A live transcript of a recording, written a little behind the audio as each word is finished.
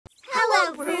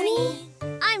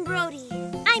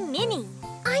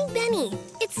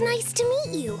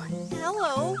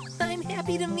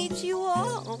happy to meet you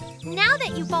all. Now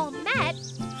that you've all met,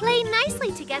 play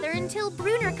nicely together until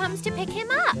Bruner comes to pick him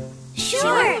up.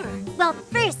 Sure. Well,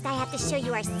 first I have to show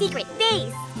you our secret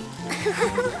base.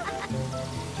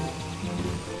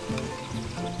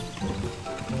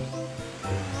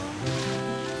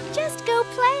 Just go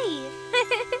play.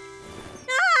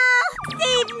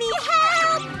 Save me,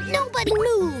 help! Nobody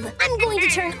move! I'm going to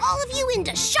turn all of you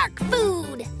into shark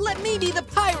food! Let me be the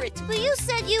pirate. But you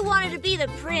said you wanted to be the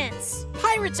prince.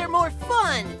 Pirates are more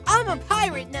fun. I'm a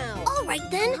pirate now. All right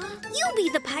then, you be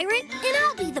the pirate and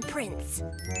I'll be the prince.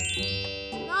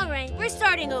 All right, we're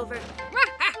starting over.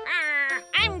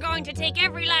 I'm going to take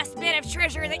every last bit of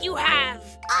treasure that you have.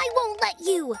 I won't let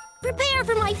you! Prepare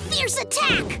for my fierce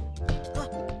attack!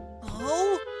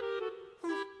 Oh?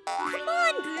 Come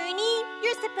on, Bruni.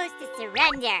 You're supposed to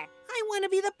surrender. I want to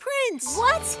be the prince.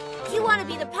 What? You want to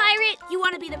be the pirate? You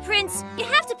want to be the prince? You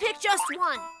have to pick just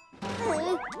one.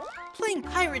 Oh, playing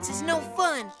pirates is no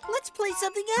fun. Let's play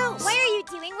something else. Why are you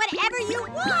doing whatever you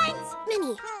want?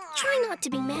 Minnie, try not to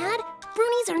be mad.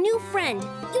 Bruni's our new friend.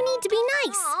 You need to be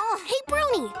nice. Aww. Hey,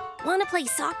 Bruni, want to play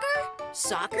soccer?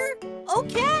 Soccer?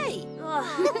 Okay.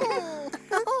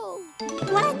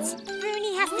 What?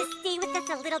 Bruni has to stay with us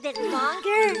a little bit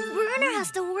longer? Bruner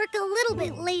has to work a little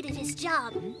bit late at his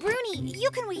job. Bruni, you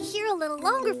can wait here a little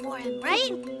longer for him,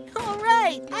 right? All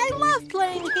right. I love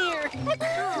playing here.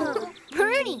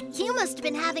 Bruni, you must have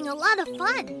been having a lot of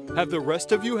fun. Have the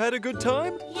rest of you had a good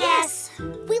time? Yes.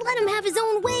 We let him have his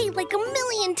own way like a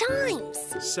million times.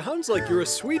 Sounds like you're a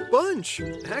sweet bunch,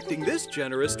 acting this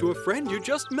generous to a friend you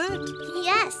just met.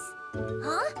 Yes.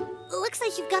 Huh? Looks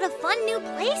like you've got a fun new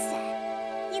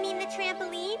playset. You mean the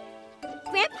trampoline?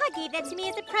 Grandpa gave that to me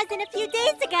as a present a few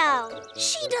days ago.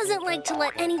 She doesn't like to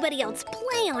let anybody else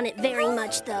play on it very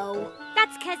much, though.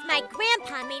 That's because my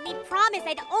grandpa made me promise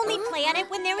I'd only play on it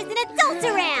when there was an adult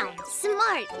around.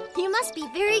 Smart. You must be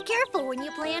very careful when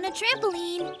you play on a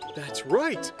trampoline. That's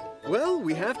right. Well,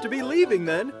 we have to be leaving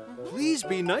then. Please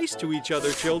be nice to each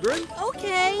other, children.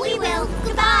 Okay. We will.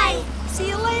 Goodbye. See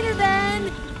you later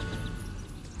then.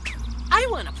 I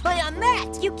want to play on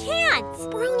that. You can't.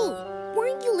 Bruni,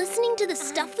 weren't you listening to the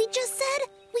stuff we just said?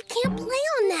 We can't play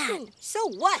on that. So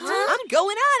what? Huh? I'm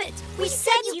going on it. We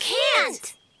said you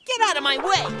can't. Get out of my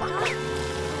way.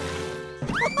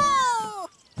 Whoa!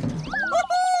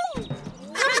 Woohoo!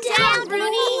 Come down,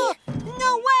 Bruni.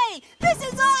 No way! This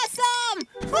is awesome!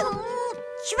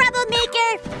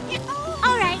 Troublemaker.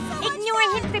 All right, ignore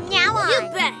him from now on. You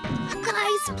bet.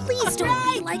 Guys, please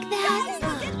don't be like that.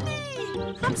 Guys, look at me!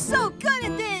 I'm so good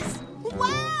at this!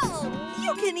 Wow!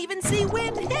 You can even see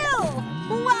Wind Hill!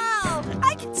 Wow!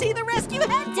 I can see the rescue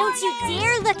headquarters! Don't you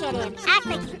dare look at him. Act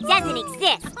like he doesn't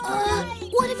exist.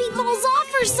 What if he falls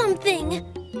off or something?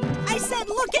 I said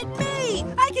look at me!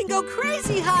 I can go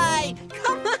crazy high!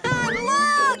 Come on,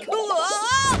 look! Whoa!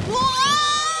 Whoa!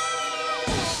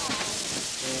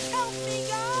 Help me,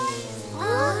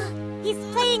 guys! He's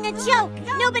playing a joke.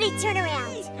 Nobody turn around.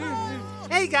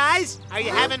 Hey guys, are you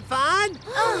having fun?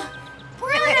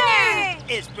 Bruner!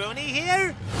 Is Bruni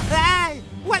here? Hey,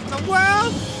 what in the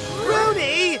world?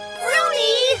 Bruni!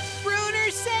 Bruni! Bruner,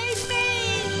 save me!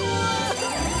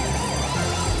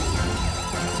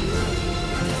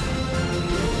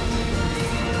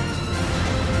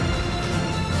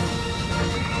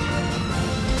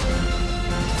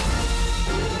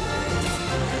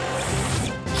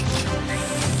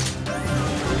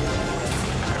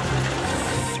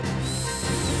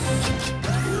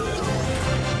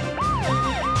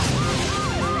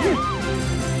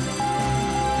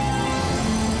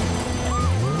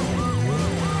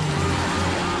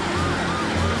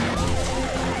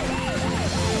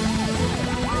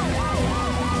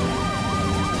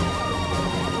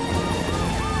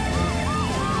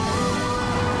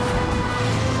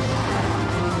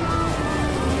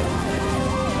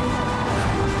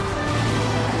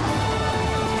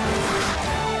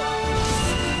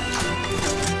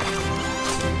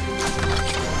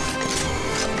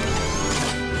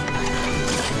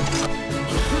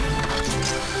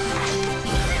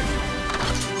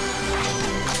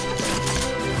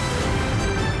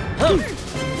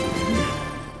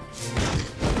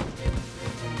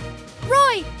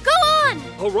 Roy, go on!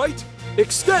 All right,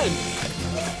 extend.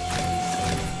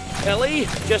 Helly,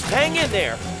 just hang in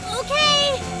there.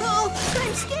 Okay. Oh,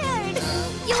 I'm scared!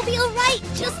 You'll be all right.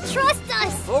 Just trust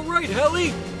us. All right,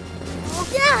 Helly.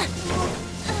 Yeah.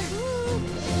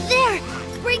 There.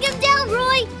 Bring him down,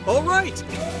 Roy. All right.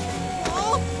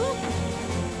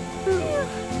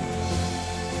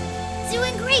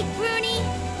 Doing great, Bruni.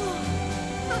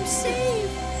 I'm safe!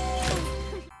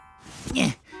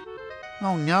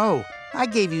 Oh no, I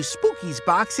gave you Spooky's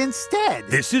box instead.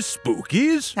 This is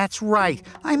Spooky's? That's right.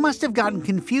 I must have gotten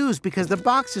confused because the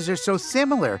boxes are so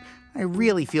similar. I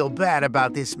really feel bad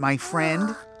about this, my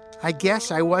friend. I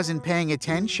guess I wasn't paying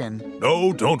attention.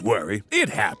 Oh, don't worry. It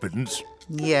happens.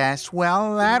 Yes,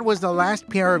 well, that was the last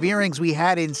pair of earrings we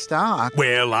had in stock.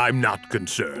 Well, I'm not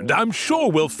concerned. I'm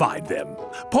sure we'll find them.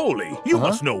 Poli, you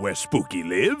must know where Spooky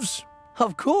lives.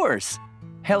 Of course.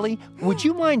 Helly, would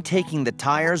you mind taking the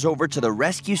tires over to the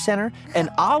rescue center? And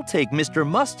I'll take Mr.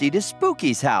 Musty to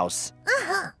Spooky's house.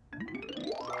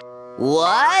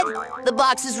 What? The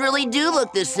boxes really do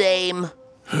look the same.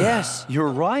 Yes, you're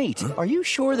right. Are you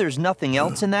sure there's nothing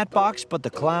else in that box but the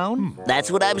clown?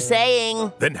 That's what I'm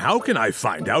saying. Then how can I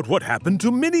find out what happened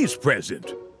to Minnie's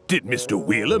present? Did Mr.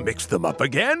 Wheeler mix them up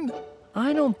again?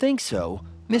 I don't think so.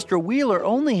 Mr. Wheeler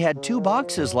only had 2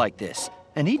 boxes like this,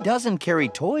 and he doesn't carry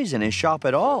toys in his shop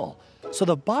at all. So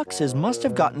the boxes must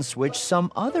have gotten switched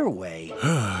some other way.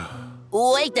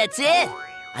 Wait, that's it.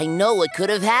 I know what could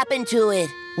have happened to it.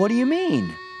 What do you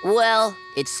mean? Well,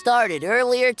 it started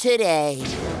earlier today.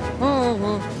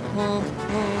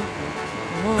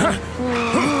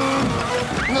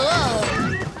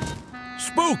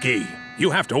 Spooky,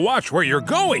 you have to watch where you're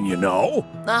going, you know.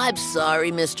 I'm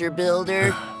sorry, Mr.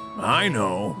 Builder. I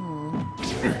know.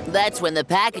 That's when the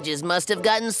packages must have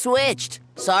gotten switched.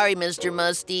 Sorry, Mr.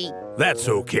 Musty. That's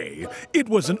okay. It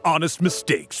was an honest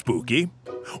mistake, Spooky.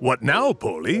 What now,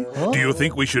 Poli? Do you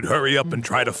think we should hurry up and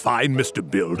try to find Mr.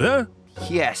 Builder?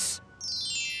 Yes.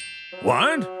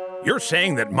 What? You're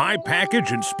saying that my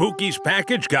package and Spooky's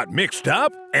package got mixed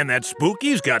up? And that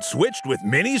Spooky's got switched with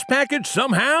Minnie's package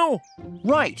somehow?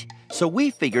 Right. So we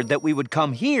figured that we would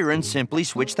come here and simply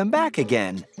switch them back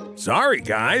again. Sorry,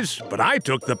 guys, but I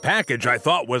took the package I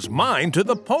thought was mine to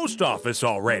the post office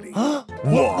already.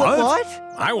 What?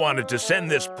 I wanted to send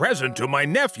this present to my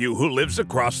nephew who lives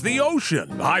across the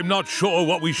ocean. I'm not sure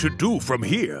what we should do from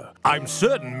here. I'm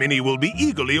certain Minnie will be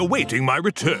eagerly awaiting my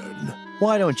return.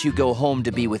 Why don't you go home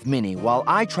to be with Minnie while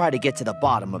I try to get to the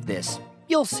bottom of this?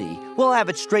 You'll see. We'll have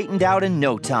it straightened out in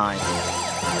no time.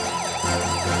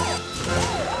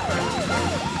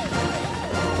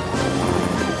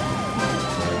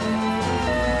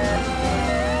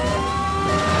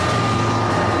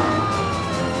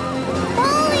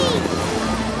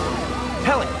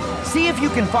 Helly, see if you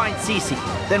can find Cece.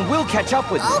 Then we'll catch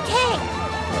up with you. Okay.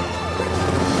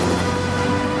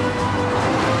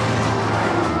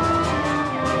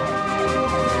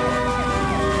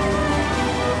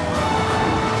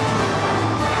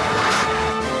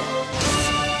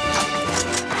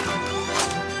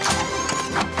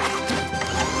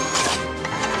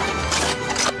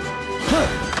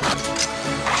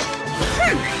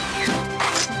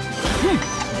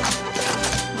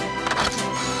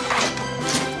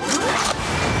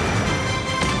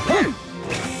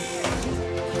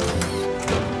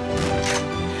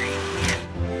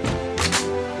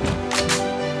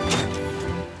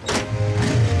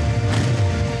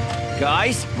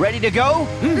 Guys, ready to go?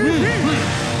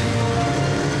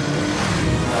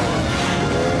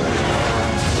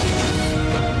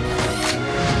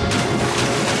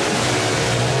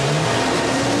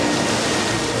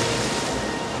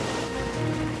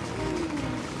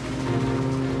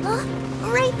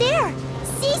 Right there!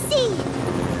 Cece!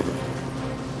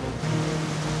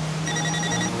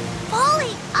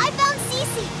 Polly, I found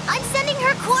Cece! I'm sending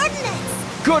her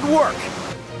coordinates! Good work!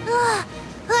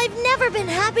 I've never been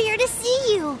happier to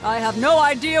see you! I have no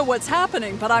idea what's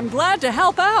happening, but I'm glad to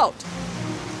help out.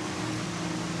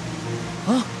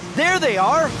 There they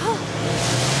are!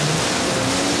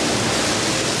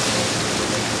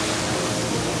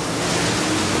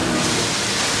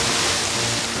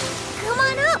 Come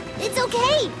on up! It's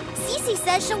okay! Cece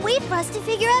says she'll wait for us to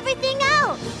figure everything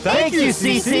out! Thank you,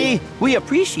 Cece! We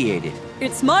appreciate it.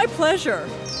 It's my pleasure.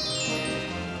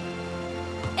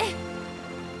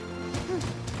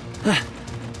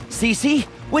 Cece,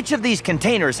 which of these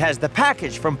containers has the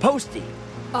package from Posty?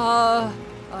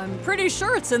 I'm pretty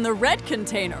sure it's in the red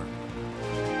container.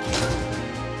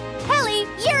 Helly,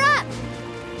 you're up!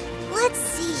 Let's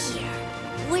see here.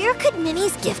 Where could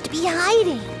Minnie's gift be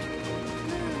hiding?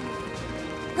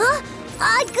 Huh?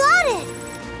 I got it!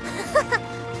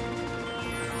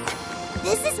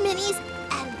 This is Minnie's,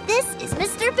 and this is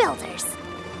Mr. Builder's.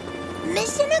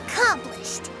 Mission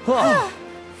accomplished.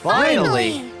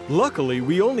 Finally! Luckily,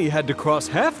 we only had to cross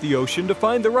half the ocean to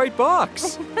find the right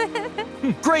box.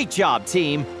 Great job,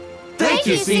 team. Thank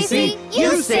you, Cece.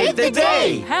 You saved the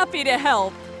day. Happy to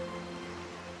help.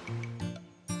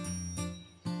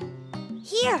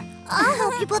 Here, I'll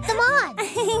help you put them on.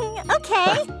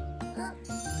 Okay.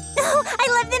 Oh, I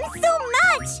love them so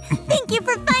much. Thank you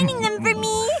for finding them for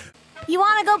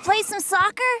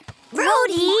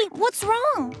Rhodey, what's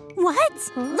wrong?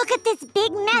 What? Look at this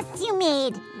big mess you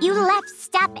made. You left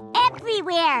stuff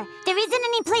everywhere. There isn't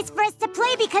any place for us to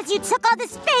play because you took all the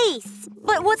space.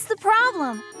 But what's the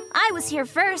problem? I was here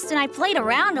first and I played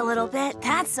around a little bit,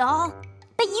 that's all.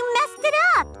 But you messed it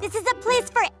up. This is a place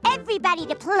for everybody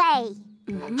to play.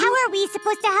 How are we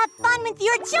supposed to have fun with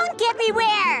your junk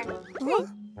everywhere?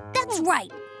 That's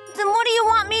right. Then what do you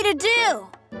want me to do?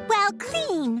 Well,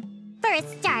 clean. For a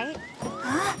start.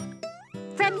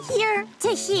 From here to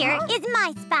here is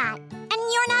my spot. And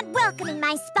you're not welcome in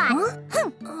my spot.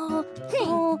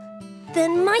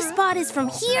 Then my spot is from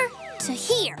here to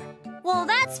here. Well,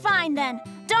 that's fine then.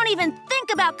 Don't even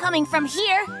think about coming from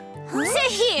here to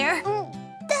here.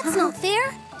 That's not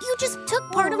fair. You just took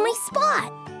part of my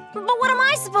spot. But what am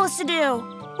I supposed to do?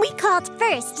 We called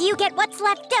first. You get what's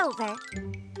left over.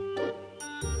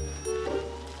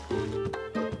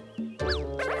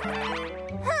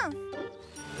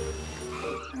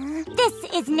 This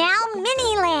is now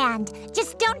Mini-Land.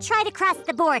 Just don't try to cross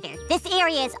the border. This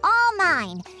area is all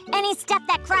mine. Any stuff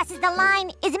that crosses the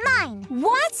line is mine.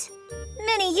 What?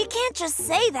 Minnie, you can't just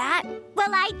say that.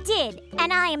 Well, I did,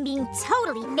 and I am being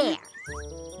totally fair.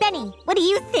 Benny, what do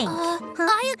you think?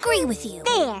 I agree with you.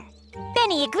 There.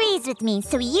 Benny agrees with me,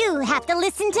 so you have to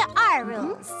listen to our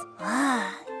rules.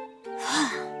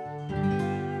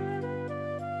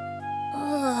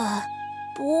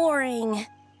 Boring.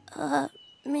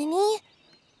 Minnie,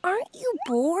 aren't you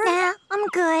bored? Yeah, I'm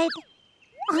good.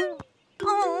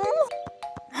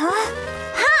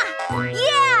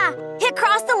 Yeah! It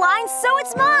crossed the line, so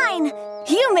it's mine!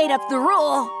 You made up the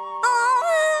rule.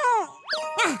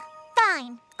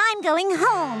 Fine, I'm going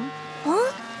home.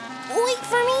 Wait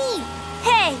for me.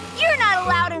 Hey, you're not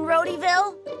allowed in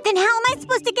Rhodeyville. Then how am I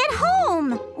supposed to get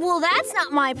home? Well, that's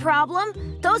not my problem.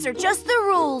 Those are just the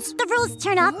rules. The rules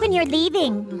turn off when you're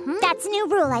leaving. That's a new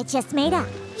rule I just made up.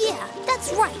 Yeah,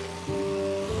 that's right.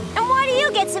 And why do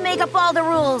you get to make up all the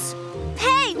rules?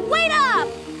 Hey, wait up!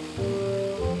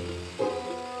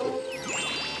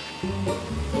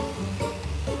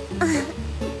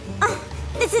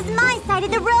 This is my side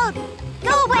of the road.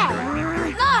 Go away.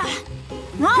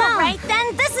 All right,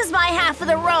 then this is my half of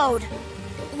the road.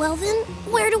 Well then,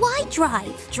 where do I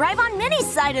drive? Drive on Minnie's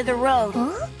side of the road.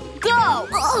 Go!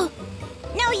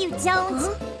 No, you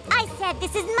don't. I said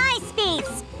this is my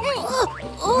space.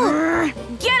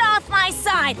 Get off my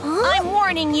side. I'm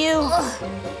warning you.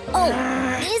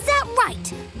 Is that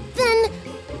right? Then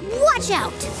watch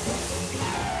out.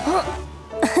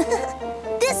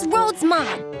 This road's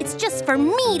mine. It's just for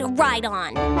me to ride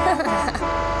on.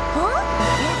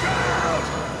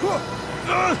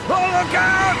 Look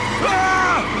out!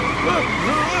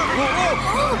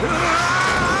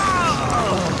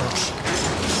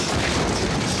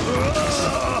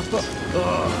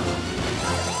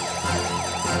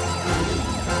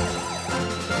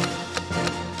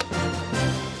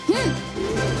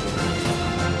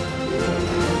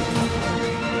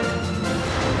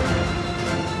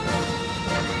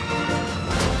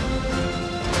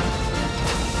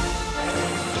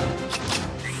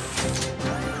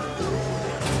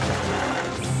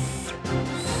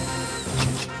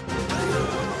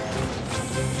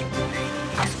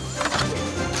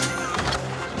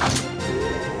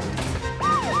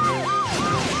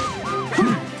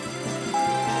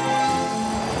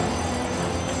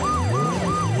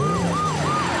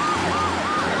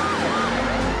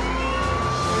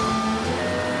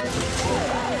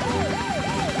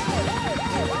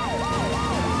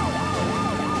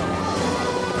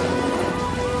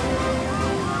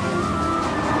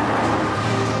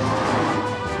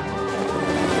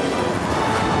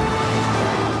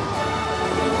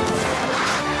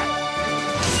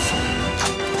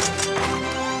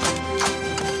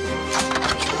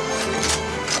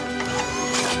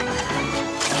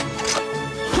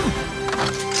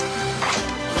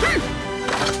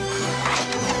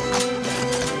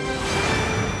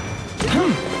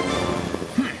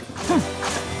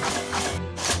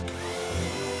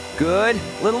 Good.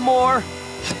 Little more.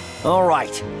 All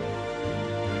right.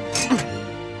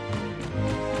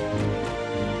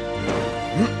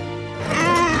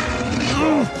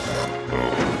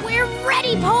 We're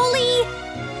ready, Poli!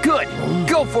 Good.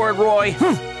 Go for it, Roy.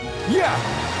 Yeah.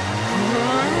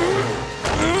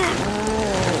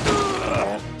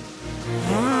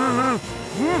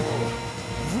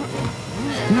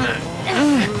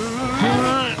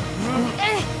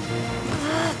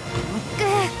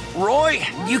 Roy,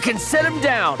 you can set him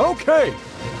down. Okay.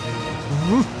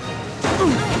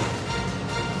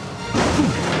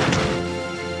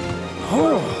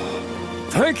 Oh,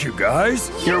 thank you, guys.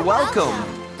 You're welcome.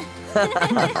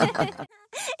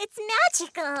 It's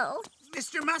magical.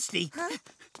 Mr. Musty. Huh?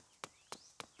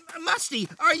 Musty,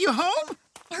 are you home?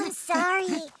 I'm sorry.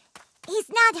 He's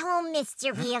not home,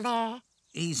 Mr. Wheeler.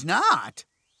 He's not?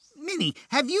 Minnie,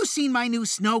 have you seen my new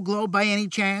snow globe by any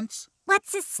chance?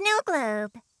 What's a snow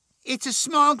globe? It's a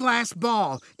small glass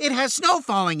ball. It has snow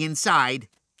falling inside.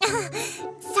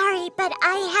 Sorry, but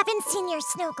I haven't seen your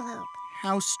snow globe.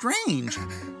 How strange.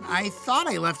 I thought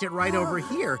I left it right over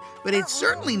here, but it's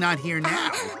certainly not here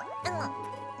now.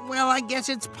 Well, I guess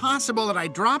it's possible that I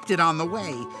dropped it on the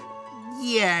way.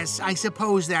 Yes, I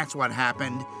suppose that's what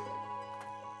happened.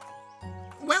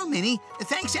 Well, Minnie,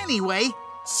 thanks anyway.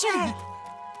 Sure.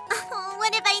 Oh,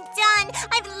 what have I done?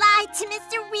 I've lied to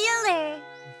Mr. Wheeler.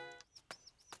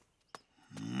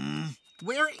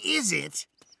 Where is it?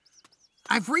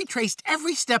 I've retraced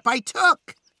every step I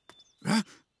took.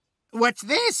 What's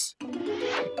this?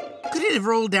 Could it have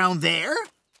rolled down there?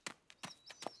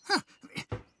 Huh.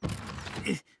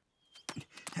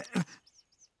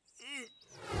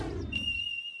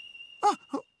 Oh,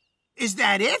 is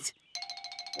that it?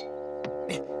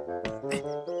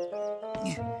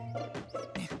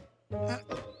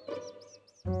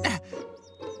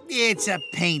 It's a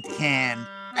paint can.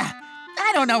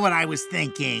 I don't know what I was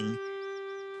thinking.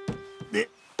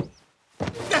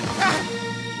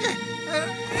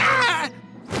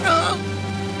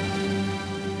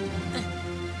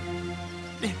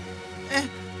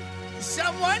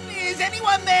 Someone? Is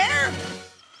anyone there?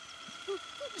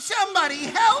 Somebody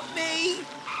help me!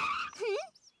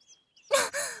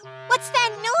 What's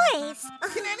that noise?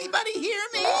 Can anybody hear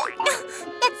me?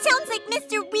 That sounds like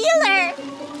Mr. Wheeler.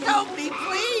 Help me,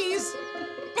 please.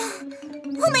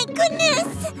 Oh, my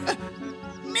goodness.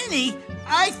 Minnie,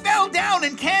 I fell down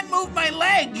and can't move my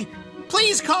leg.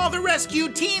 Please call the rescue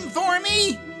team for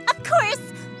me. Of course.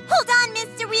 Hold on,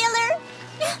 Mr. Wheeler.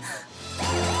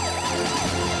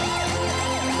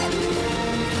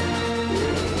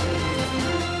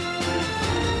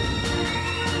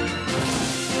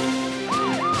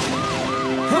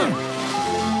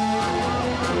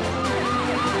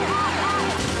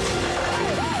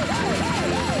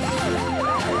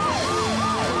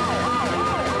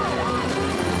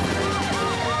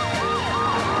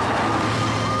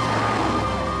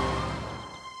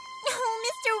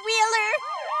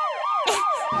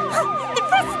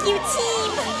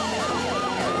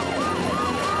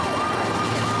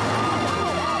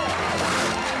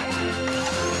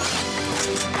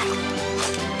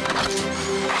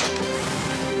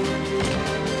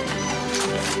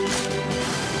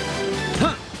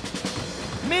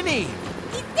 Minnie!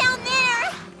 He's down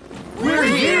there! We're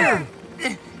here!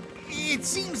 It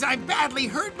seems I badly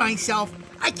hurt myself.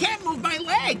 I can't move my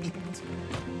leg.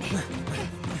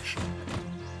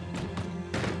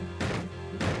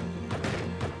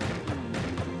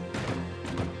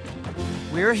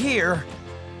 We're here.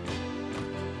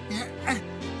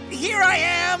 Here I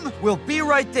am! We'll be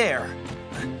right there.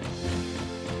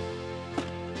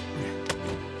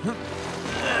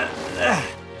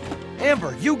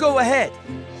 Amber, you go ahead.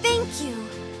 Thank you.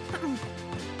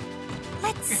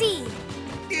 Let's see.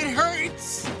 It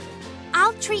hurts.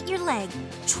 I'll treat your leg.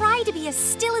 Try to be as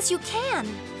still as you can.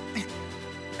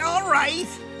 All right.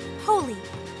 Holy,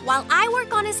 while I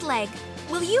work on his leg,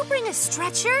 will you bring a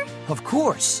stretcher? Of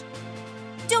course.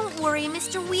 Don't worry,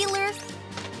 Mr. Wheeler.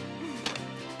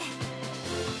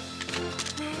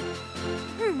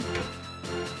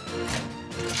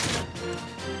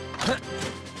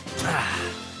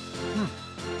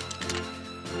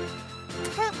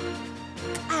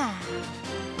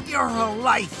 You're a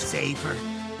lifesaver.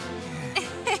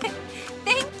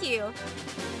 Thank you.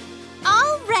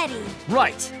 All ready.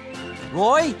 Right.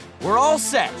 Roy, we're all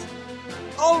set.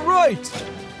 All right.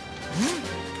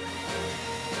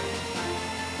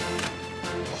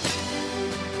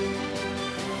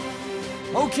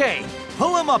 Okay,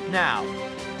 pull him up now.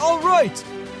 All right.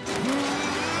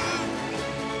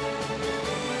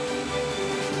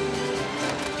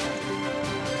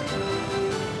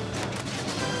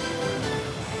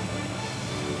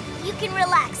 You can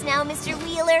relax now, Mr.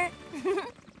 Wheeler.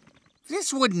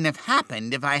 This wouldn't have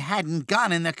happened if I hadn't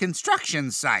gone in the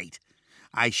construction site.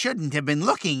 I shouldn't have been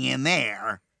looking in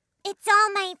there. It's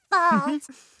all my fault.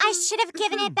 I should have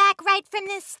given it back right from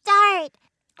the start.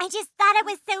 I just thought it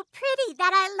was so pretty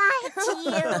that I lied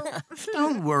to you.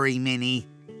 Don't worry, Minnie.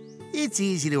 It's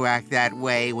easy to act that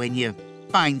way when you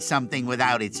find something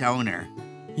without its owner.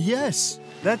 Yes,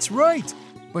 that's right.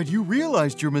 But you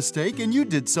realized your mistake and you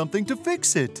did something to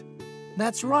fix it.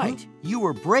 That's right. You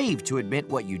were brave to admit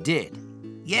what you did.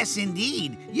 Yes,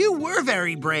 indeed. You were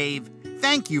very brave.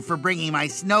 Thank you for bringing my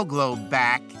snow globe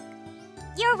back.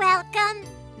 You're welcome.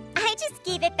 I just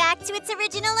gave it back to its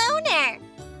original owner.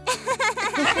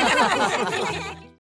 Bye.